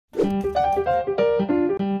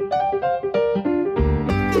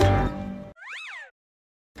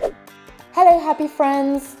Hello happy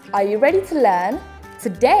friends, are you ready to learn?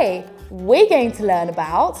 Today we're going to learn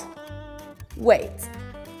about… Wait,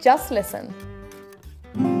 just listen.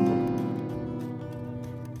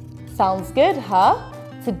 Sounds good, huh?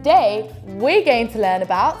 Today we're going to learn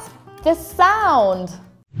about the sound.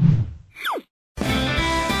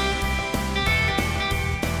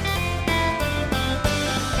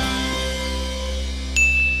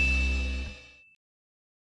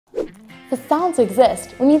 For sound to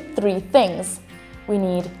exist, we need three things. We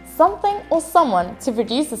need something or someone to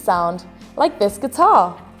produce a sound, like this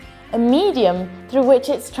guitar, a medium through which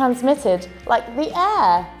it's transmitted, like the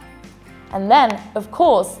air. And then, of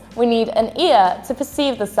course, we need an ear to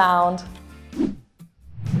perceive the sound.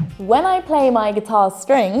 When I play my guitar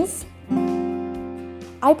strings,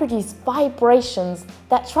 I produce vibrations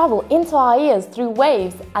that travel into our ears through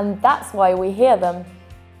waves, and that's why we hear them.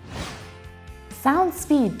 Sound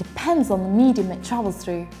speed depends on the medium it travels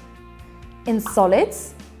through. In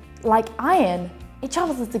solids, like iron, it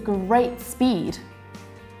travels at a great speed.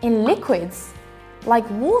 In liquids, like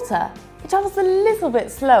water, it travels a little bit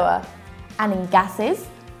slower. And in gases,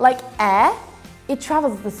 like air, it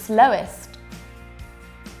travels the slowest.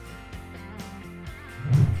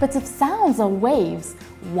 But if sounds are waves,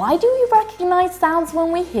 why do we recognize sounds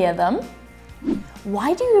when we hear them?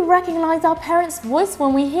 Why do we recognize our parents' voice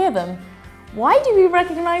when we hear them? Why do we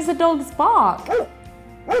recognize a dog's bark?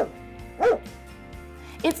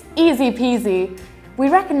 It's easy peasy. We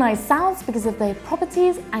recognize sounds because of their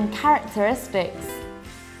properties and characteristics.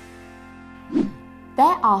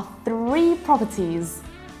 There are three properties: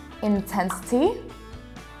 intensity,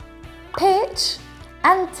 pitch,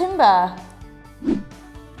 and timbre.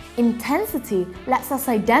 Intensity lets us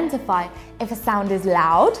identify if a sound is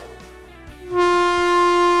loud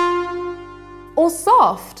or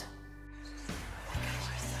soft.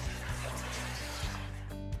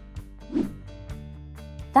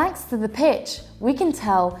 Thanks to the pitch, we can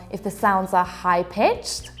tell if the sounds are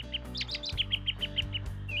high-pitched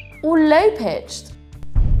or low-pitched.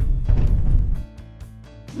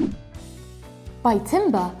 By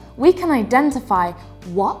timbre, we can identify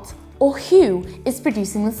what or who is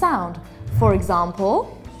producing the sound. For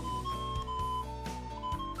example,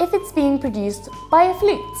 if it's being produced by a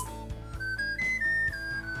flute,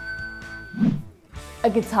 a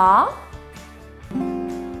guitar,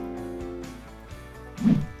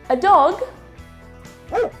 a dog,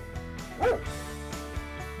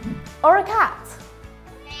 or a cat.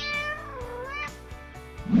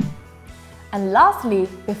 And lastly,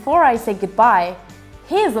 before I say goodbye,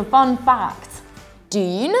 here's a fun fact. Do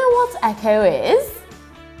you know what echo is?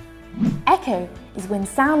 Echo is when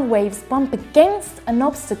sound waves bump against an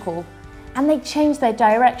obstacle and they change their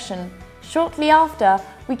direction. Shortly after,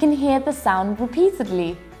 we can hear the sound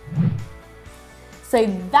repeatedly. So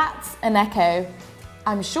that's an echo.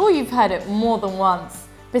 I'm sure you've heard it more than once,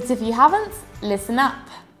 but if you haven't, listen up.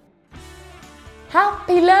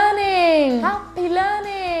 Happy learning! Happy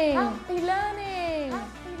learning! Happy learning!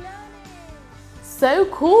 Happy learning! So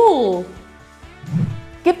cool!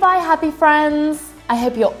 Goodbye, happy friends! I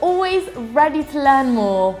hope you're always ready to learn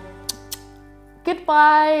more.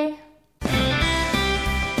 Goodbye!